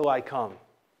business till I come.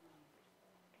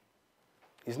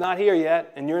 He's not here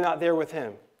yet, and you're not there with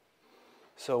him.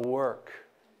 So work.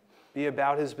 Be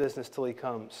about his business till he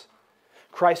comes.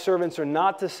 Christ's servants are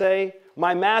not to say,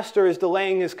 my master is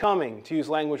delaying his coming, to use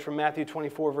language from Matthew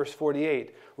 24, verse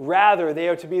 48. Rather, they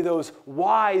are to be those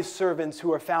wise servants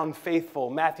who are found faithful,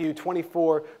 Matthew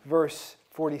 24, verse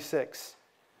 46.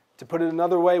 To put it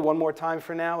another way, one more time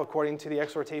for now, according to the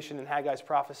exhortation in Haggai's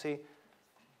prophecy,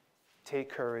 take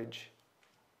courage,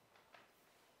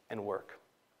 and work.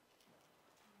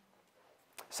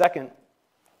 Second,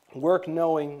 work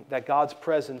knowing that God's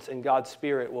presence and God's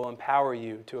Spirit will empower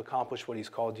you to accomplish what He's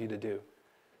called you to do.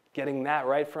 Getting that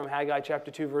right from Haggai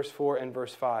chapter 2, verse 4 and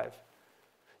verse 5.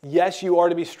 Yes, you are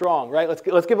to be strong, right? Let's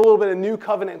give a little bit of new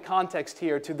covenant context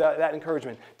here to that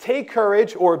encouragement. Take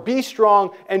courage, or be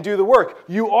strong and do the work.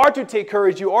 You are to take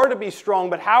courage, you are to be strong,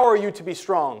 but how are you to be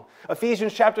strong?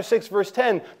 Ephesians chapter 6, verse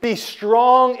 10, be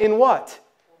strong in what?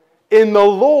 In the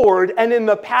Lord and in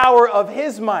the power of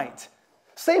His might.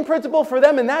 Same principle for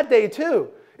them in that day too.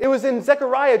 It was in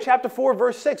Zechariah chapter 4,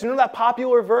 verse 6. You know that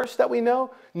popular verse that we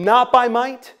know? Not by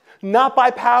might, not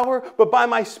by power, but by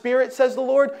my Spirit, says the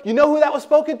Lord. You know who that was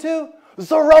spoken to?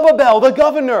 Zerubbabel, the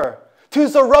governor. To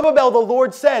Zerubbabel, the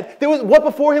Lord said, what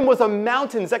before him was a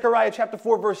mountain, Zechariah chapter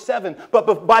 4, verse 7.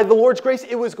 But by the Lord's grace,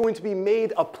 it was going to be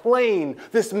made a plain.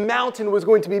 This mountain was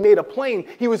going to be made a plain.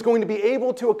 He was going to be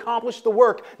able to accomplish the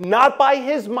work, not by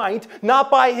his might, not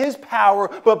by his power,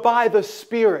 but by the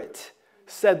Spirit,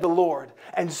 said the Lord.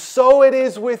 And so it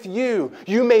is with you.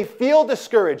 You may feel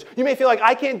discouraged. You may feel like,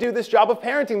 I can't do this job of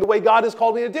parenting the way God has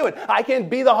called me to do it. I can't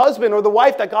be the husband or the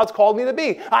wife that God's called me to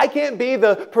be. I can't be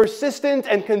the persistent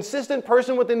and consistent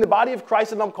person within the body of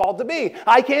Christ that I'm called to be.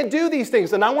 I can't do these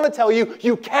things. And I want to tell you,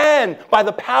 you can by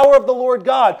the power of the Lord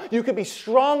God. You can be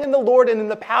strong in the Lord and in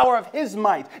the power of His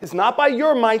might. It's not by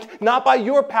your might, not by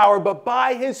your power, but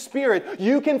by His Spirit.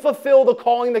 You can fulfill the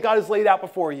calling that God has laid out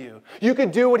before you. You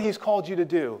can do what He's called you to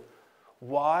do.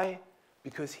 Why?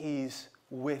 Because He's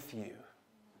with you.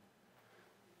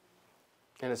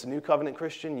 And as a new covenant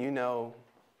Christian, you know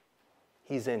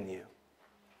He's in you.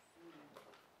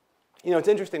 You know, it's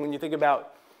interesting when you think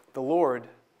about the Lord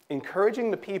encouraging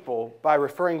the people by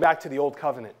referring back to the old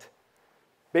covenant.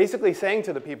 Basically saying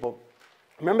to the people,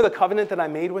 remember the covenant that I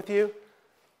made with you?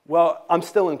 Well, I'm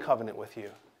still in covenant with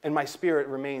you, and my Spirit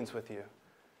remains with you.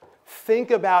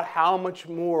 Think about how much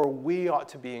more we ought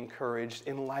to be encouraged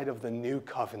in light of the new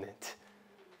covenant.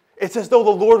 It's as though the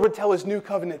Lord would tell His new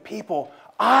covenant people,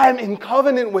 I'm in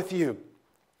covenant with you.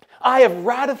 I have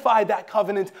ratified that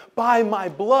covenant by my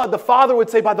blood. The Father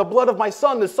would say by the blood of my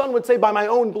Son. The Son would say by my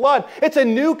own blood. It's a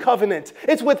new covenant.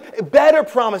 It's with better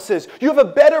promises. You have a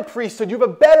better priesthood. You have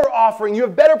a better offering. You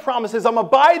have better promises. I'm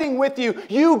abiding with you.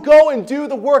 You go and do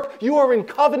the work. You are in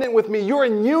covenant with me. You're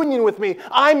in union with me.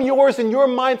 I'm yours and you're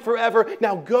mine forever.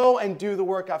 Now go and do the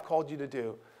work I've called you to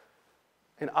do.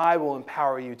 And I will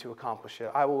empower you to accomplish it.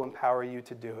 I will empower you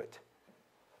to do it.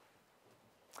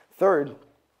 Third,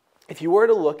 if you were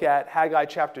to look at Haggai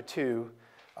chapter 2,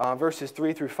 verses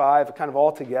 3 through 5, kind of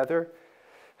all together,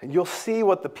 and you'll see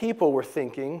what the people were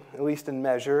thinking, at least in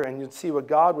measure, and you'll see what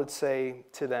God would say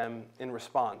to them in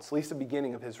response, at least the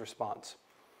beginning of His response.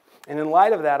 And in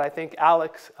light of that, I think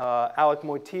Alec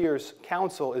Moitier's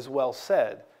counsel is well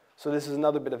said. So this is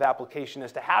another bit of application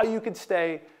as to how you could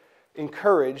stay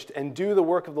encouraged and do the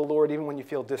work of the Lord even when you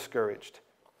feel discouraged.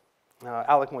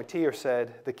 Alec Moitier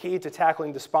said, the key to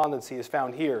tackling despondency is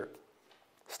found here.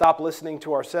 Stop listening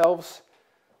to ourselves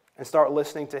and start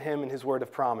listening to Him and His word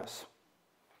of promise.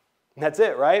 And that's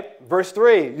it, right? Verse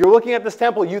 3, you're looking at this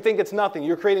temple, you think it's nothing.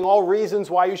 You're creating all reasons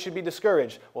why you should be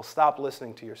discouraged. Well, stop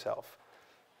listening to yourself.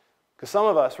 Because some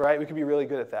of us, right, we could be really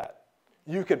good at that.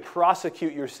 You could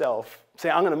prosecute yourself, say,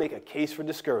 I'm going to make a case for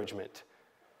discouragement.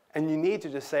 And you need to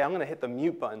just say, I'm going to hit the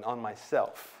mute button on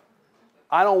myself.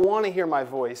 I don't want to hear my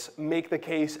voice make the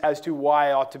case as to why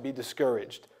I ought to be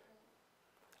discouraged.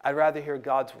 I'd rather hear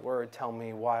God's word tell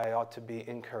me why I ought to be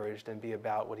encouraged and be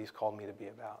about what He's called me to be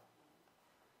about.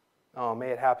 Oh, may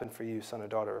it happen for you, son or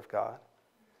daughter of God.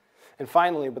 And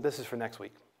finally, but this is for next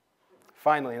week.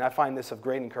 Finally, and I find this of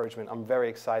great encouragement. I'm very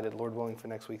excited, Lord willing, for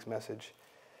next week's message.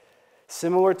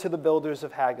 Similar to the builders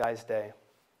of Haggai's day,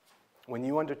 when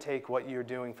you undertake what you're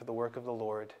doing for the work of the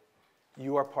Lord,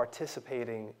 you are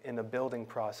participating in a building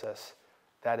process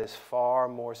that is far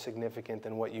more significant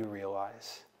than what you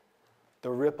realize. The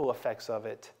ripple effects of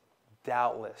it,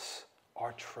 doubtless,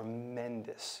 are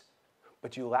tremendous.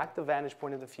 But you lack the vantage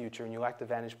point of the future and you lack the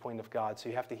vantage point of God, so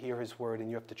you have to hear His word and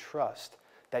you have to trust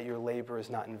that your labor is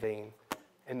not in vain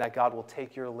and that God will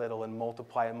take your little and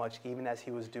multiply it much, even as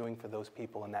He was doing for those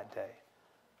people in that day.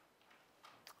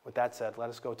 With that said, let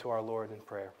us go to our Lord in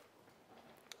prayer.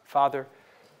 Father,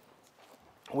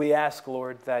 we ask,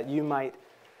 Lord, that you might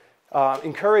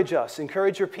encourage us,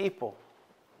 encourage your people,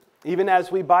 even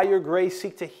as we, by your grace,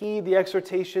 seek to heed the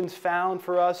exhortations found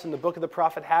for us in the book of the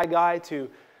prophet Haggai to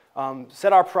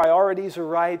set our priorities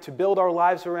aright, to build our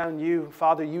lives around you.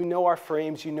 Father, you know our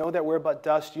frames. You know that we're but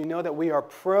dust. You know that we are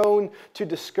prone to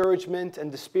discouragement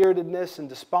and dispiritedness and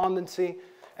despondency.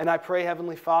 And I pray,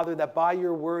 Heavenly Father, that by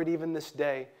your word even this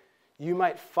day, you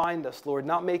might find us, Lord,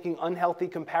 not making unhealthy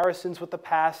comparisons with the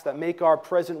past that make our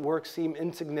present work seem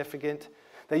insignificant,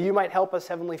 that you might help us,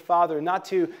 Heavenly Father, not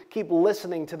to keep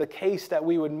listening to the case that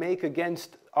we would make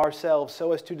against ourselves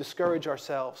so as to discourage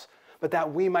ourselves, but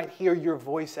that we might hear your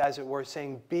voice, as it were,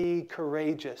 saying, be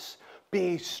courageous,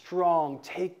 be strong,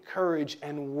 take courage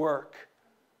and work,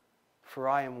 for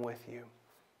I am with you.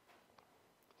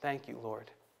 Thank you,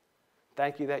 Lord.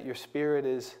 Thank you that your Spirit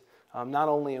is not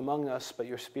only among us, but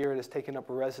your Spirit has taken up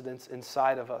residence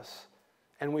inside of us.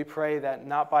 And we pray that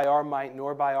not by our might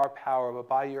nor by our power, but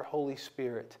by your Holy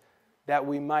Spirit, that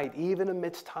we might, even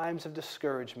amidst times of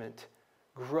discouragement,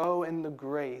 grow in the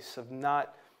grace of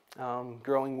not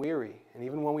growing weary. And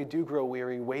even when we do grow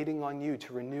weary, waiting on you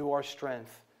to renew our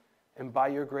strength, and by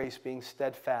your grace being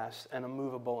steadfast and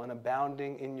immovable and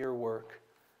abounding in your work,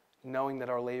 knowing that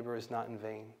our labor is not in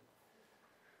vain.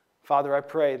 Father, I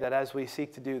pray that as we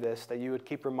seek to do this, that you would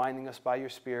keep reminding us by your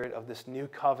Spirit of this new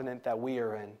covenant that we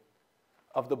are in,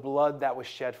 of the blood that was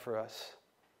shed for us,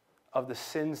 of the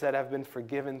sins that have been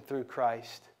forgiven through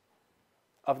Christ,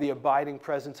 of the abiding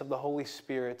presence of the Holy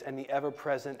Spirit and the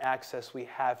ever-present access we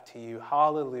have to you.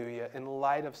 Hallelujah. In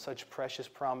light of such precious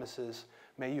promises,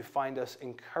 may you find us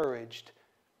encouraged,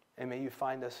 and may you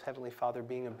find us, Heavenly Father,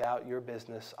 being about your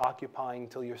business, occupying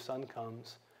till your Son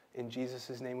comes. In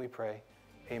Jesus' name we pray.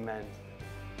 Amen.